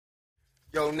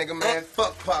Yo, nigga, man,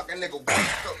 fuck Pac. That nigga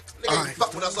ain't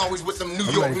fuck with us always with them New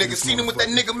York niggas. Seen him with that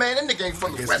nigga, man. That nigga ain't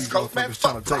from the West Coast, man. Fuck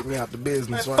trying to take me out the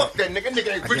business, man. Right? Fuck that nigga.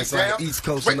 Nigga ain't pretty down. East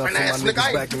Coast enough for my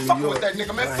niggas back in New York. Fuck with that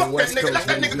nigga, man. Fuck that nigga. Let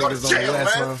that nigga go to jail,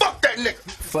 man. Fuck that nigga.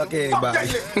 Fuck everybody.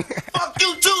 Fuck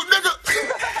you too, nigga.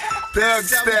 Thug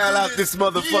style out this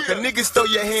motherfucker. Niggas throw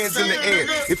your hands in the air.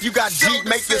 If you got Jeep,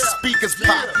 make your speakers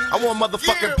pop. I want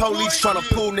motherfucking police trying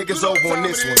to pull niggas over on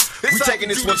this one. We taking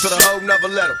this one to the whole nother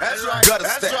level. Gutter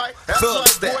step, thug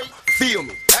step, feel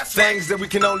me. Things that we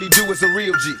can only do as a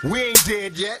real G. We ain't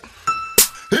dead yet.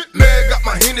 Man, got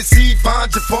my Hennessy, find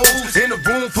your foes. In a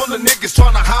room full of niggas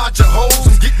trying to hide your hoes.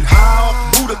 I'm getting high off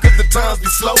Buddha cause the times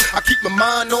be slow. I keep my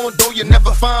mind on, though you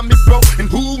never find me, bro. And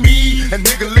who me? A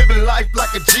nigga living life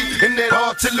like a G. In that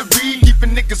artillery,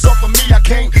 keeping niggas off of me, I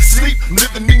can't sleep. I'm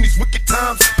living in these wicked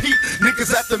times. Peep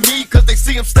niggas after me cause they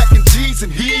see I'm stacking G's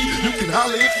and he. You can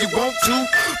holler if you want to.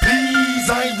 Please,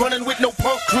 I ain't running with no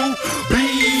punk crew.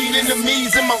 Bleed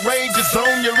enemies in my ranger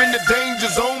zone. You're in the danger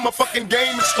zone. My fucking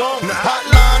game is strong.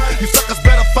 Hotline. You suckers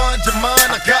better find your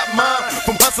mind, I got mine.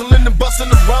 From hustling and busting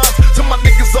the rhymes to my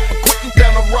niggas up and quitting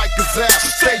down the Rikers out.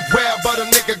 Stay wild, but a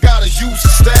nigga gotta use the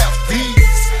staff.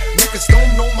 These niggas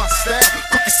don't know my style.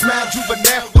 Crooked smile,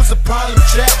 juvenile was a problem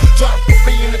child. Try to put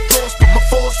me in the cross, but my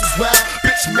force was wild.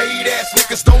 Bitch made ass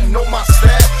niggas don't know my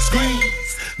style.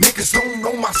 Screams, niggas don't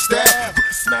know my style.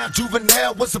 Crooked smile,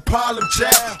 juvenile was a problem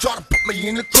child. Try to put me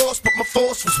in the cross, but my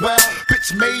force was wild.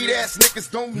 Bitch made ass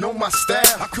niggas don't know my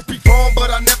style. I could be wrong, but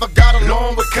I never got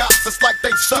along with cops. It's like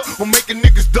they suck on making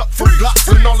niggas duck from blocks.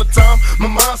 And all the time, my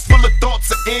mind's full of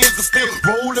thoughts and ends. I still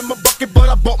roll in my bucket, but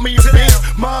I bought me a Benz.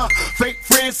 My fake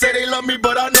friends say they love me,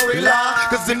 but I know they lie.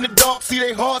 Cause in the dark, see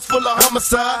they hearts full of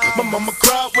homicide. My mama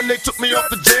cried when they took me off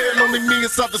the jail. Only me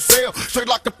inside the cell, straight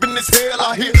locked up in this hell.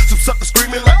 I hear some suckers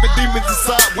screaming like the demons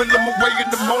inside. When I'm away in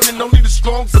the morning, only the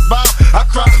strong survive. I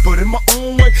cry, but in my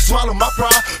own way, swallow my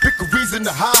pride. Pick a reason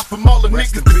to hide from all the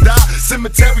niggas that die.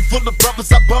 Cemetery full of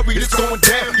brothers I buried, it's going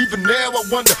down. Even now I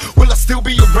wonder, will I still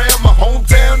be around? My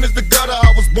hometown is the gutter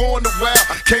I was born around.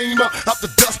 Came up out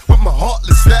the dust with my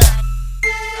heartless style.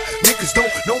 Niggas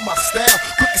don't know my style.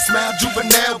 Crooked smile,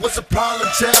 juvenile was a problem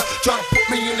child. Try to put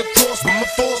me in the cross, but my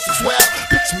force was wild.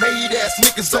 Bitch made ass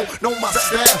niggas don't know my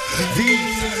style.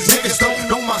 These niggas don't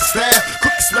know my style.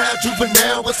 Crooked smile,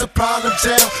 juvenile was a problem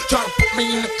child. Try to put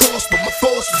me in the cross, but my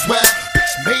force was wild.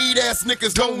 Bitch made ass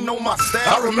niggas don't know my style.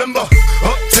 I remember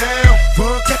uptown,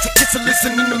 run, catch a kiss and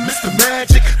listening to Mr.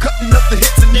 Magic. Cutting up the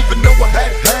hits and even though I had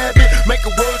a habit,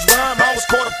 making words rhyme, I was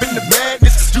caught up in the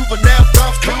madness. Juvenile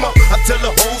times come up, I tell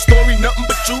the whole story, nothing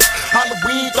but truth.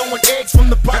 Halloween throwing eggs from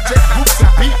the project groups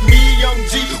and beat me, young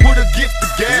G, with a gift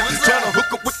of gas. Trying to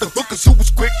hook up with the hookers who was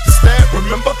quick to stab.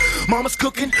 Remember, mama's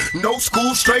cooking, no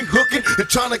school, straight hooking, and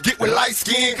trying to get with light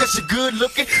skin cause she good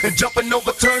looking, and jumping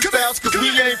over turnstiles cause we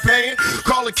ain't paying.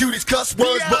 Calling cuties cuss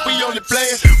words, but we only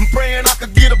playing. I'm praying I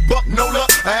could get a buck, no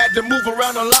luck. I had to move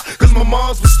around a lot cause my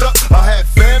moms was stuck. I had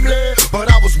family,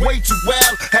 but I was way too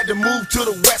wild. Had to move to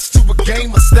the west to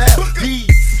regain my style. These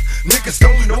niggas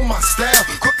don't know my style.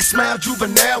 Crooked smile,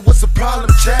 juvenile was a problem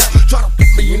child. Try to put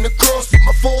me in the cross, but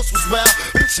my force was wild.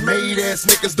 Bitch made ass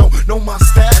niggas don't know my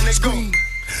style. Scream.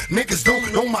 Niggas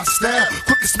don't know my style.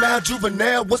 Crooked smile,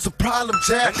 juvenile was a problem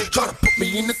child. Try to put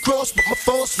me in the cross, but my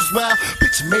force was wild.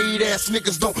 Bitch made ass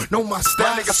niggas don't know my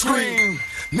style. Nigga scream.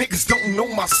 Niggas don't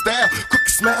know my style. Crooked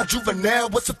smile, juvenile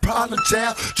was a problem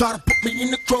child. Try to put me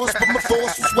in the cross, but my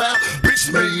force was wild.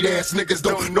 Bitch made ass niggas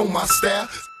don't know my style.